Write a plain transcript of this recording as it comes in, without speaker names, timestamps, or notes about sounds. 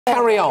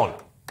Carry on.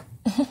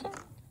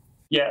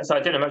 Yeah, so I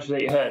don't know much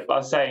that you heard, but I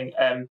was saying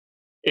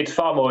it's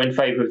far more in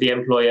favour of the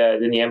employer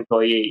than the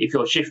employee. If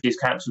your shift is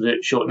cancelled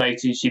at short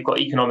notice, you've got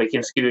economic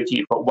insecurity,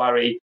 you've got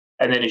worry,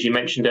 and then, as you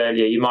mentioned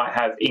earlier, you might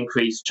have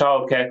increased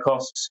childcare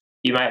costs.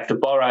 You may have to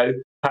borrow,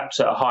 perhaps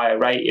at a higher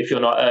rate if you're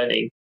not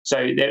earning.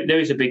 So there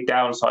is a big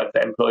downside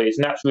for employers,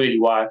 and that's really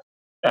why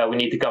we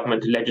need the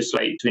government to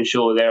legislate to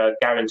ensure there are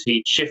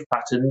guaranteed shift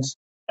patterns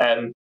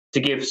to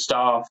give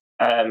staff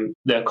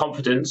the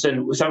confidence.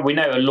 And so we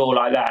know a law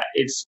like that,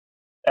 it's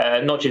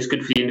not just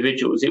good for the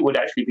individuals, it would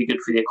actually be good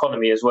for the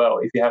economy as well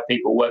if you have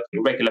people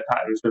working regular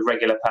patterns with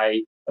regular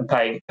pay and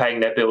paying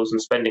their bills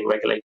and spending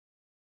regularly.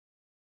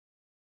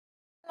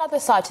 Another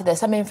side to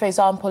this, I mean, for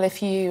example,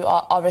 if you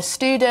are a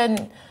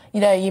student,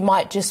 you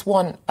might just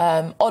want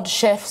odd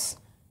shifts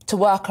to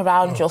work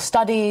around your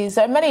studies.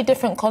 There are many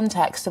different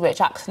contexts to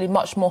which actually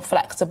much more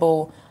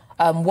flexible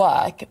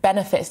work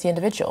benefits the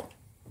individual.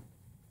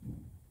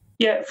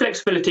 Yeah,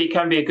 flexibility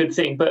can be a good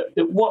thing, but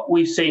what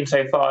we've seen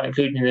so far,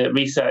 including the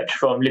research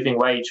from Living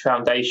Wage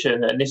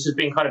Foundation, and this has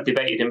been kind of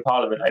debated in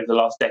Parliament over the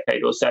last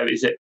decade or so,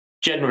 is that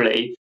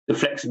generally the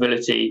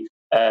flexibility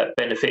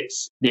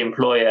benefits the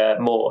employer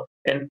more.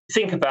 And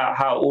think about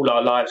how all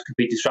our lives could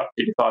be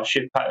disrupted if our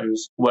shift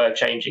patterns were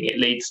changing. It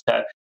leads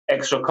to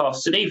extra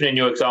costs. And even in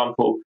your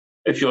example,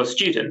 if you're a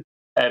student,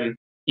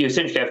 you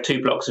essentially have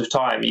 2 blocks of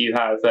time. You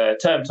have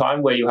term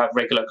time where you have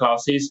regular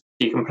classes,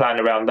 you can plan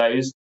around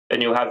those.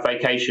 And you'll have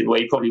vacation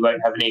where you probably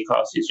won't have any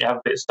classes. You have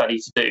a bit of study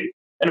to do.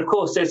 And of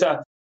course, you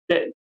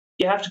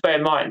have to bear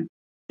in mind,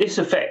 this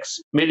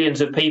affects millions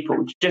of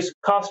people. Just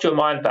cast your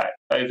mind back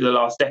over the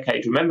last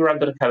decade. Remember,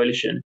 under the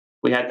coalition,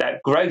 we had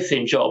that growth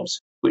in jobs,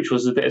 which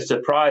was a bit of a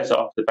surprise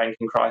after the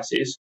banking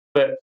crisis.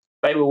 But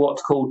they were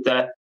what's called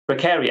the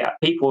precariat.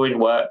 People were in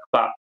work,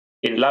 but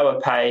in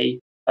lower pay,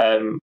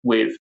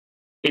 with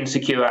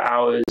insecure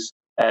hours,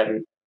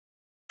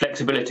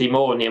 flexibility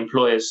more on the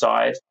employer's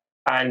side.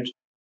 And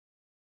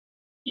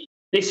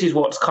this is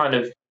what's kind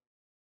of,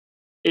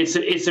 it's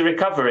a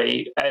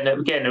recovery, and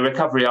again, a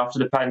recovery after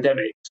the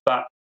pandemic,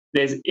 but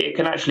it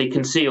can actually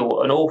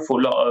conceal an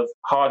awful lot of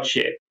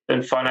hardship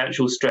and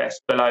financial stress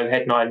below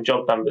headline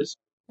job numbers.